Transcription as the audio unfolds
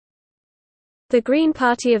The Green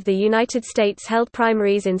Party of the United States held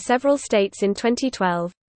primaries in several states in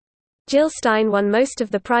 2012. Jill Stein won most of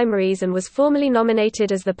the primaries and was formally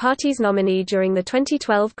nominated as the party's nominee during the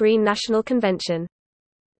 2012 Green National Convention.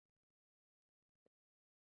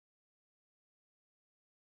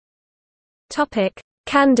 Topic: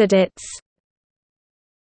 Candidates.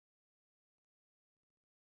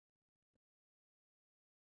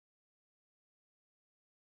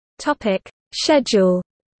 Topic: Schedule.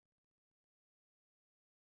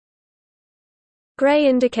 Gray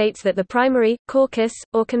indicates that the primary, caucus,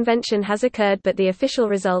 or convention has occurred but the official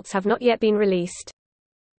results have not yet been released.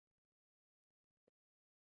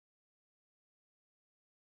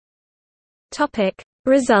 Topic: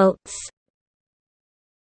 Results.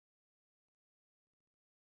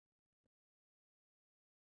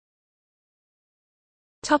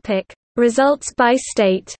 Topic: Results by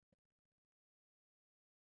state.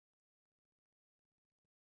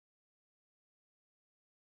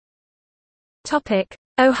 Topic: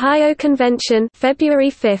 Ohio Convention, February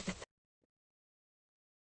 5.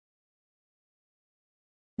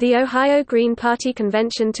 The Ohio Green Party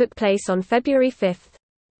Convention took place on February 5.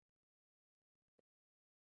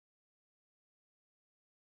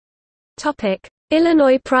 Topic: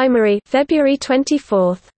 Illinois primary, February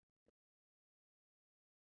 24.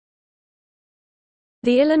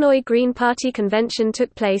 The Illinois Green Party Convention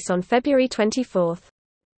took place on February 24.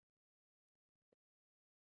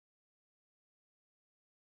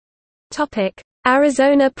 Topic: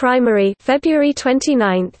 Arizona primary, February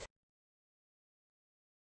 29.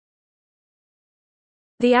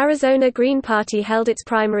 The Arizona Green Party held its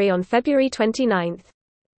primary on February 29.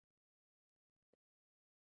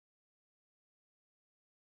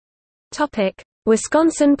 Topic: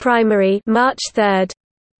 Wisconsin primary, March 3.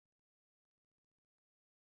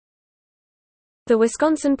 The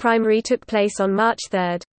Wisconsin primary took place on March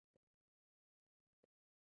 3.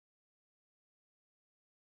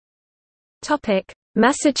 Topic: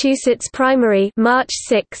 Massachusetts primary, March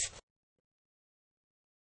 6.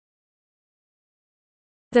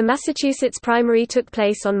 The Massachusetts primary took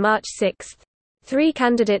place on March 6. 3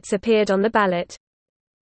 candidates appeared on the ballot.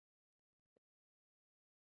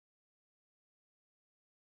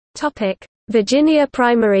 Topic: Virginia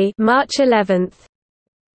primary, March 11.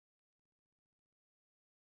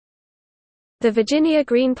 The Virginia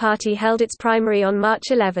Green Party held its primary on March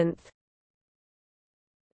 11.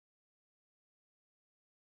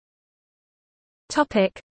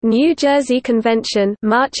 Topic: New Jersey Convention,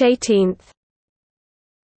 March 18.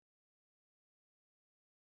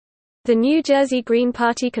 The New Jersey Green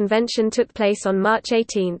Party Convention took place on March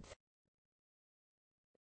 18.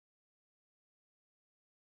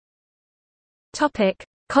 Topic: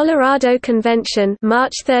 Colorado Convention,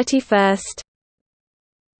 March 31.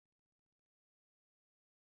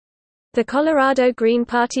 The Colorado Green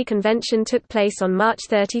Party Convention took place on March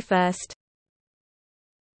 31.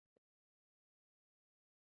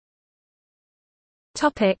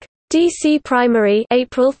 Topic: D.C. primary,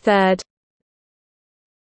 April 3.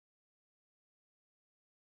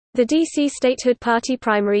 The D.C. Statehood Party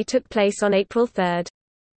primary took place on April 3.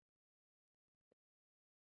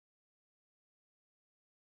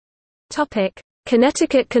 Topic: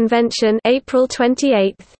 Connecticut Convention, April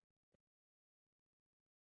 28.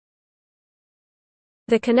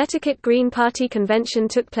 The Connecticut Green Party Convention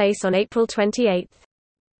took place on April 28.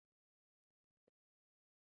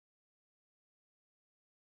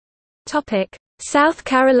 Topic: South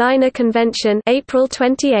Carolina Convention, April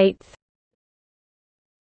 28.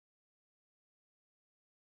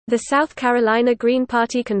 The South Carolina Green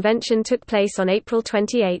Party Convention took place on April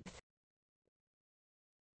 28.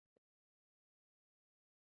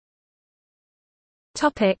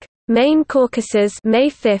 Topic: Maine Caucuses, May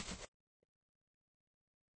 5.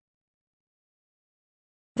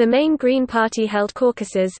 The Maine Green Party held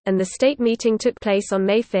caucuses, and the state meeting took place on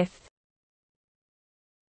May 5.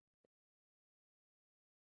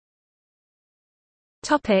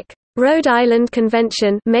 Topic: Rhode Island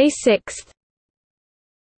Convention, May 6.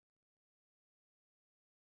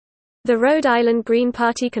 The Rhode Island Green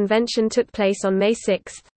Party Convention took place on May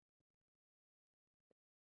 6.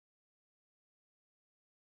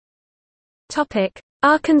 Topic: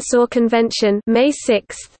 Arkansas Convention, May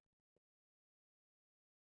 6.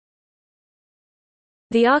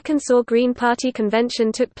 The Arkansas Green Party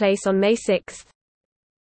Convention took place on May 6.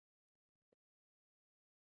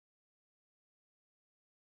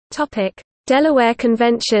 Topic: Delaware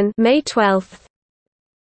Convention, May 12.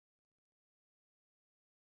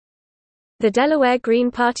 The Delaware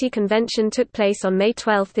Green Party Convention took place on May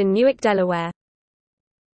 12 in Newark, Delaware.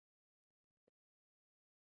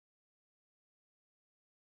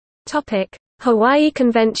 Topic: Hawaii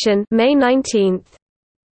Convention, May 19.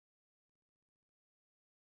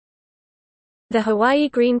 The Hawaii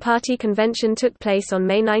Green Party Convention took place on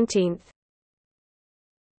May 19.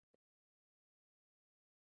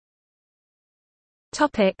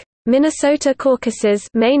 Topic: Minnesota Caucuses,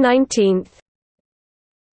 May 19.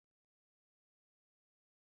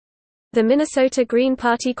 The Minnesota Green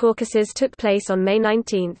Party caucuses took place on May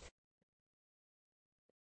 19.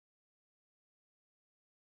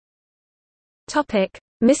 Topic: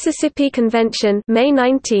 Mississippi Convention, May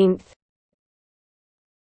 19.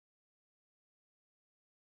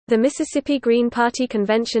 The Mississippi Green Party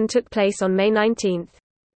Convention took place on May 19.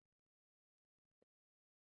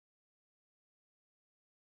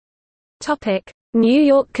 Topic: New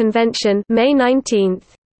York Convention, May 19.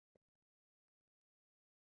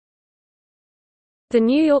 The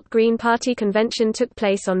New York Green Party Convention took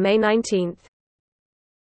place on May 19.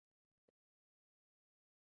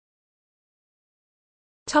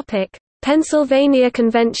 Topic: Pennsylvania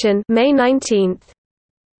Convention, May 19.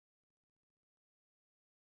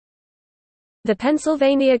 The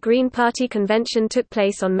Pennsylvania Green Party Convention took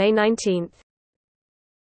place on May 19.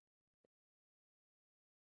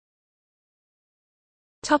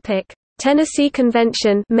 Topic: Tennessee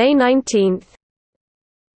Convention, May 19.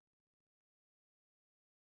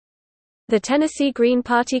 The Tennessee Green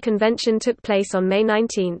Party Convention took place on May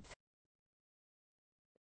 19.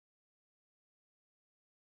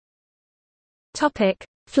 Topic: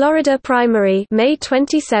 Florida primary, May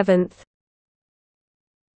 27.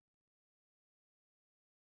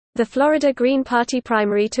 The Florida Green Party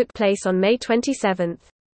primary took place on May 27.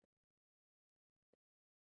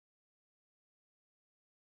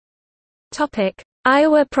 Topic: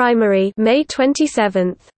 Iowa primary, May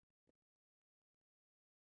 27.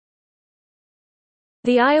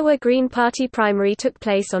 The Iowa Green Party primary took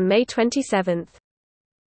place on May 27.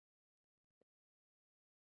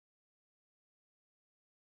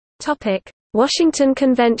 Topic: Washington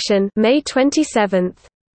Convention, May 27.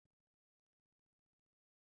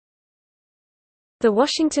 The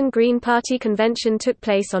Washington Green Party Convention took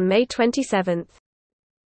place on May 27.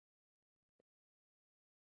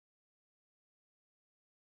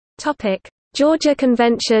 Topic: Georgia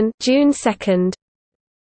Convention, June 2.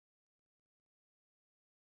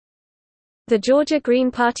 The Georgia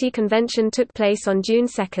Green Party Convention took place on June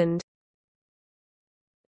 2.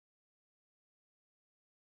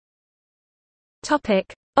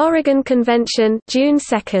 Topic: Oregon Convention, June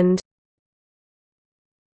 2.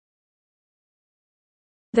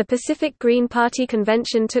 The Pacific Green Party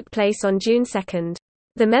Convention took place on June 2.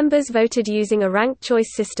 The members voted using a ranked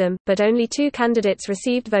choice system, but only 2 candidates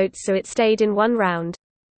received votes, so it stayed in one round.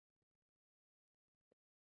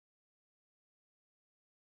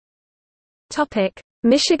 Topic: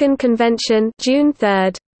 Michigan Convention, June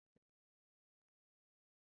 3.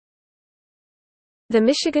 The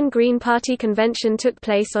Michigan Green Party Convention took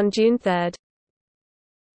place on June 3.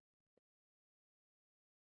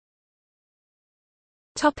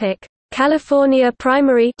 Topic: California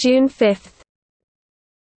primary, June 5.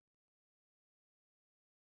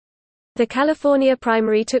 The California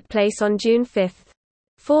primary took place on June 5.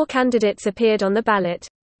 4 candidates appeared on the ballot.